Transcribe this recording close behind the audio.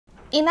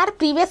In our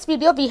previous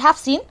video, we have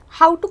seen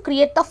how to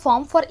create the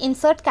form for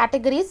insert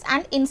categories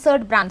and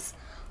insert brands.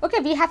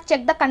 Okay, we have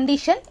checked the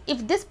condition.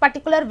 If this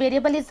particular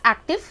variable is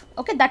active,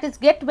 okay, that is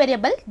get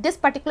variable, this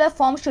particular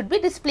form should be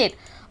displayed.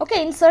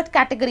 Okay, insert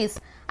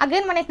categories.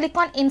 Again, when I click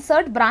on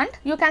insert brand,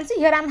 you can see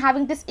here I am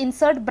having this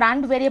insert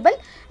brand variable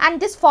and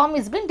this form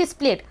is been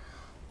displayed.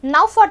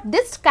 Now for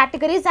this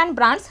categories and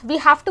brands, we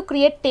have to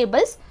create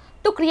tables.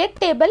 To create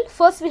table,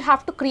 first we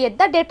have to create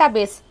the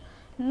database.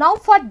 Now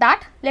for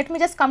that, let me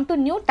just come to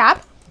new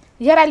tab.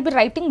 Here I will be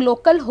writing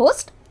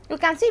localhost. You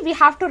can see we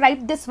have to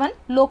write this one,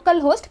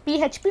 localhost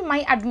PHP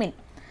my admin.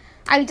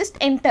 I will just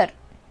enter.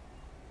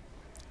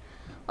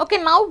 Okay,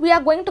 now we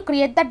are going to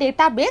create the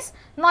database.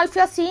 Now if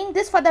you are seeing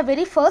this for the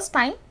very first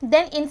time,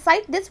 then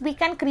inside this we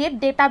can create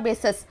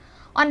databases.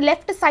 On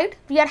left side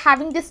we are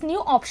having this new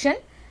option,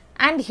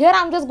 and here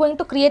I am just going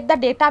to create the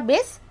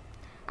database.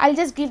 I will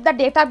just give the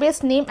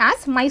database name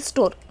as my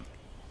store.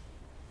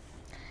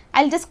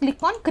 I will just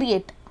click on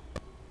create.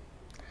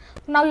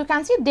 Now you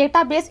can see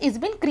database is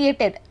been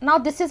created. Now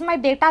this is my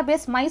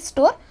database, my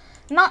store.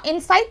 Now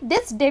inside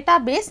this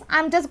database I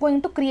am just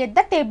going to create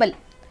the table.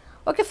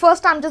 Okay,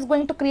 first I am just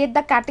going to create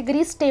the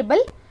categories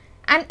table,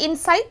 and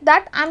inside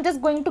that I am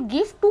just going to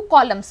give two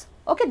columns.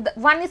 Okay,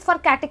 one is for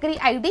category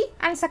ID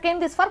and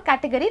second is for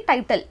category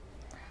title.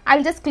 I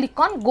will just click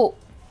on go.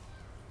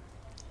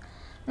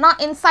 Now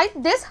inside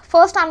this,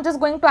 first I am just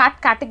going to add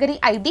category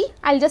ID.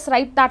 I will just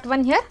write that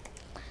one here.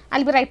 I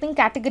will be writing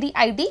category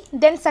ID.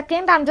 Then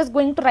second I am just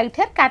going to write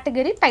here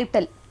category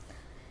title.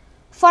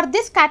 For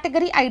this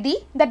category ID,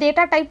 the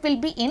data type will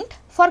be int.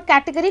 For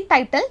category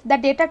title, the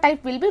data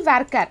type will be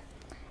varchar.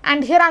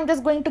 And here I am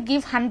just going to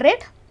give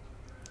 100.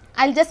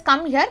 I will just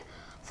come here.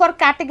 For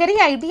category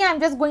ID, I am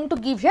just going to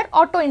give here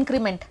auto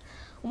increment.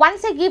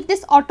 Once I give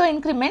this auto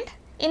increment,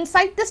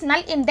 inside this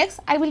null index,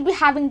 I will be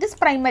having this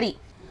primary.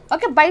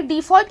 Okay, by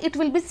default it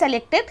will be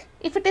selected.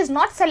 If it is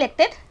not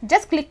selected,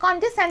 just click on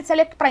this and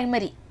select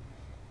primary.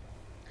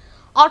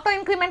 Auto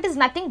increment is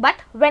nothing but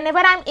whenever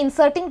I am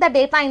inserting the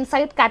data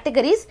inside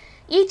categories,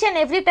 each and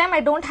every time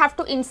I don't have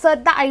to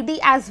insert the ID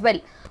as well.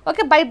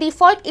 Okay, by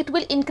default it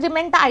will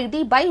increment the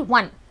ID by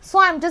 1. So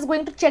I am just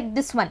going to check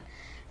this one.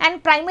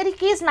 And primary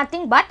key is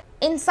nothing but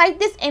inside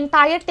this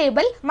entire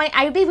table, my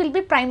ID will be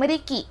primary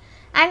key.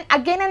 And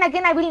again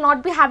I will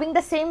not be having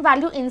the same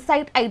value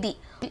inside ID.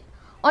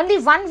 Only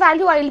one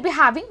value I will be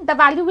having, the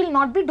value will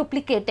not be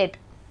duplicated.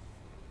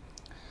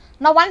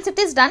 Now once it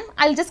is done,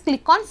 I will just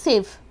click on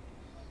save.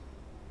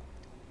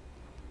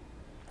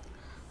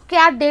 Okay,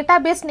 our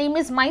database name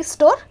is my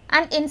store,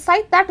 and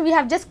inside that we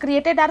have just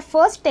created our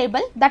first table,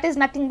 that is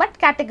nothing but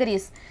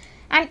categories.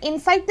 And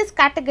inside this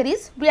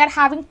categories we are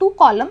having two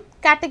columns,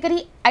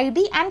 category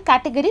ID and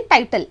category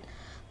title.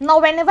 Now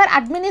whenever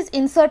admin is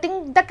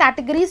inserting the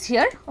categories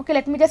here, okay,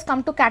 let me just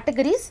come to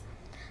categories.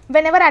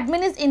 Whenever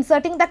admin is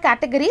inserting the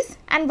categories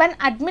and when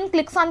admin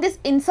clicks on this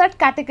insert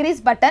categories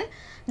button,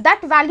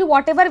 that value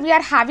whatever we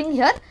are having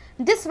here,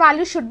 this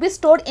value should be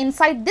stored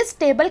inside this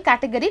table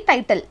category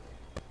title.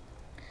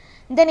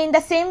 Then in the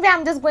same way I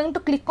am just going to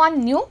click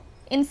on new.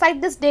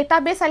 Inside this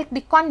database I will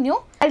click on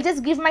new. I will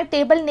just give my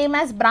table name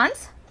as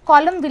brands.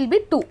 Column will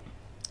be 2.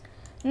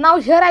 Now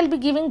here I will be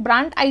giving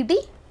brand ID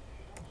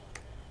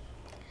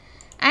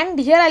and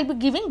here I will be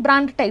giving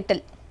brand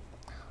title.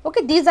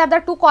 Okay, these are the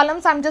two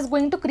columns I am just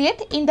going to create.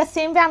 In the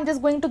same way I am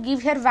just going to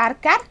give here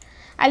varchar.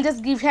 I will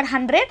just give here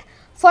 100.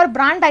 For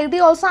brand ID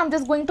also I am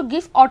just going to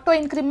give auto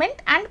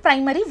increment and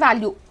primary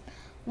value.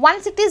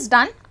 Once it is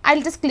done, I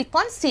will just click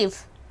on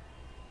save.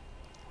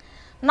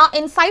 Now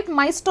inside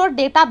my store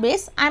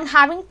database, I am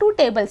having two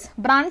tables,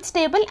 brands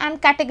table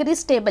and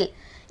categories table.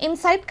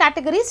 Inside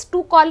categories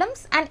 2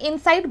 columns and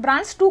inside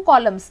brands 2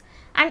 columns.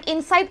 And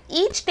inside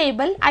each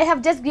table, I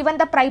have just given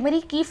the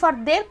primary key for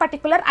their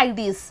particular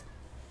IDs.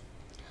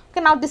 Okay,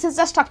 now this is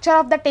the structure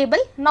of the table.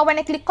 Now when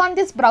I click on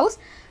this browse,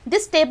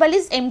 this table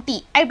is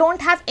empty. I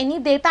don't have any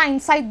data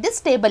inside this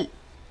table.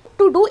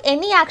 To do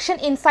any action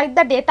inside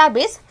the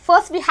database,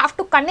 first we have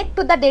to connect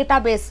to the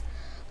database.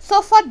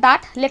 So for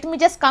that, let me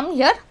just come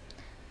here.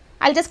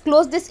 I'll just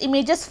close this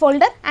images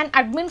folder and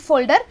admin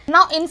folder.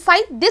 Now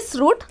inside this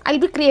root, I'll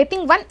be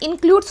creating one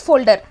includes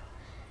folder.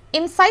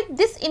 Inside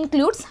this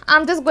includes,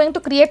 I'm just going to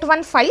create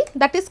one file,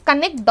 that is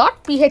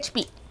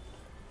connect.php.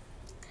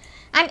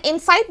 And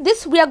inside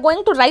this, we are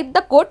going to write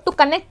the code to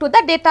connect to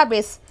the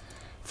database.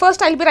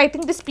 First, I'll be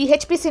writing this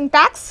PHP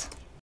syntax.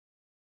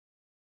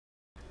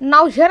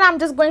 Now here I'm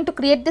just going to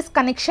create this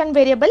connection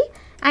variable,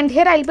 and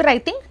here I'll be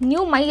writing new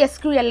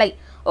MySQLi.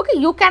 Okay,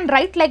 you can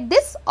write like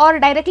this or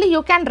directly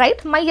you can write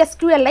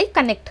MySQLi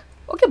connect.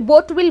 Okay,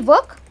 both will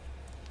work.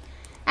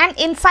 And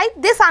inside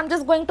this I'm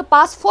just going to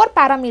pass 4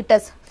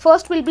 parameters.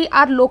 First will be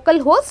our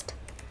local host.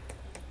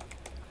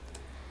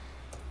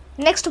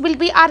 Next will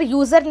be our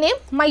username.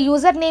 My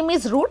username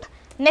is root.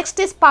 Next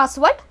is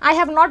password. I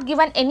have not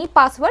given any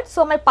password,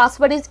 so my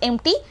password is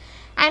empty.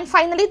 And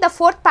finally the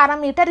 4th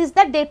parameter is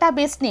the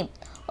database name.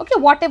 Okay,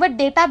 whatever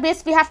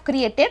database we have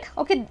created,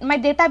 okay, my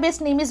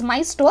database name is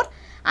my store.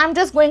 I am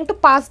just going to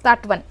pass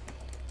that one.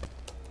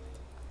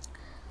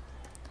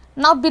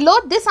 Now below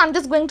this I am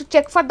just going to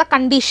check for the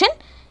condition.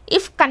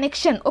 If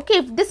connection, okay,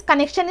 if this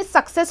connection is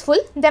successful,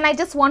 then I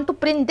just want to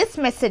print this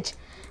message.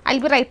 I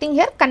will be writing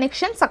here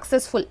connection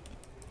successful.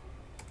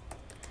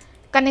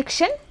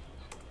 Connection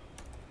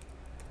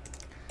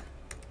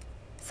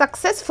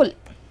successful.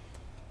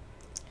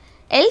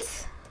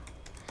 Else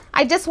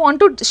I just want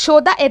to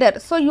show the error.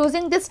 So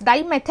using this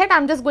die method I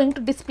am just going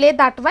to display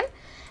that one,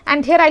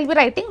 and here I will be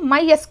writing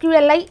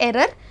MySQLi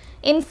error.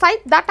 Inside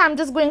that I am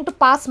just going to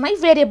pass my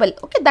variable,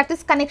 okay, that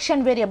is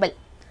connection variable.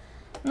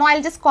 Now I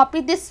will just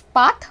copy this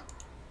path.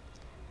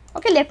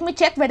 Okay, let me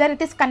check whether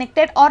it is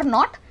connected or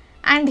not,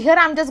 and here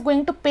I am just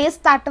going to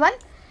paste that one.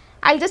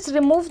 I will just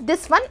remove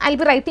this one. I will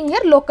be writing here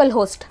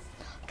localhost.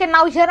 Okay,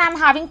 now here I am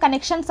having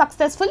connection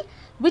successful,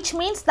 which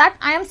means that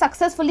I am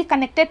successfully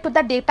connected to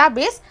the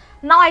database.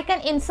 Now I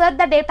can insert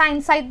the data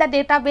inside the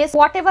database.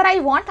 Whatever I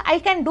want, I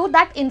can do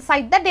that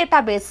inside the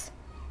database.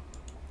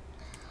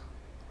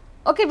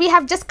 Okay, we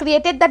have just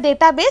created the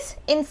database.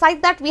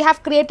 Inside that we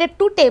have created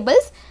two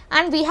tables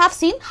and we have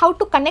seen how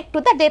to connect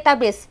to the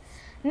database.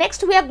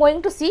 Next we are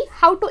going to see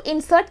how to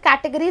insert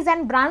categories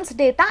and brands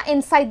data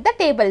inside the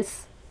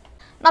tables.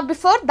 Now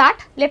before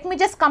that, let me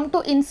just come to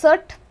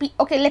insert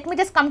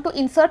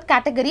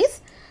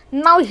categories.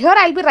 Now here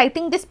I will be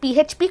writing this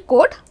PHP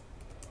code.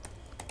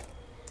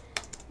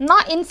 Now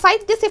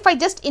inside this, if I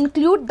just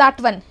include that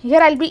one,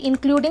 here I will be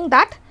including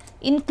that,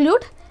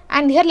 include,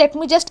 and here let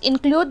me just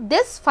include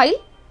this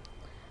file.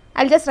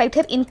 I will just write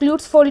here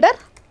includes folder.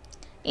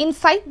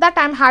 Inside that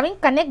I am having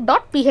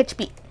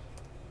connect.php.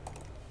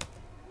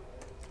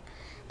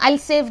 I will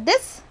save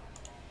this.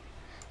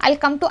 I will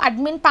come to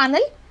admin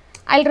panel.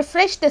 I will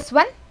refresh this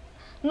one.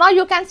 Now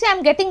you can see I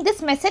am getting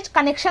this message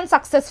connection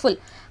successful.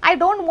 I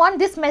don't want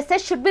this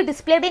message should be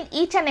displayed in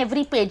each and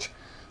every page.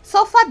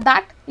 So for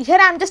that, here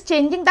I am just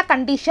changing the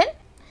condition.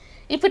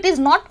 If it is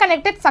not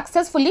connected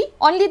successfully,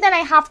 only then I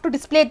have to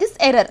display this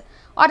error,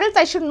 or else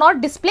I should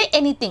not display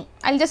anything.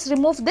 I will just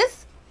remove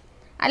this.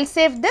 I will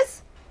save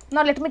this.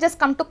 Now let me just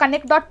come to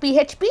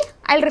connect.php.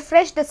 I will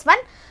refresh this one.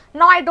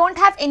 Now I don't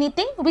have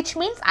anything, which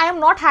means I am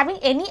not having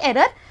any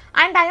error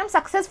and I am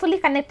successfully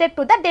connected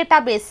to the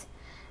database.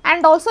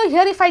 And also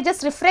here if I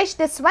just refresh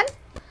this one,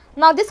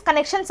 now this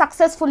connection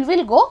successful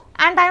will go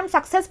and I am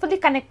successfully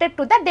connected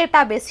to the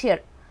database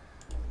here.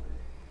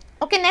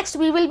 Okay, next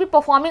we will be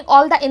performing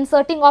all the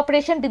inserting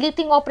operation,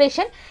 deleting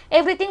operation,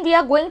 everything we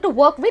are going to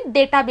work with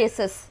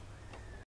databases.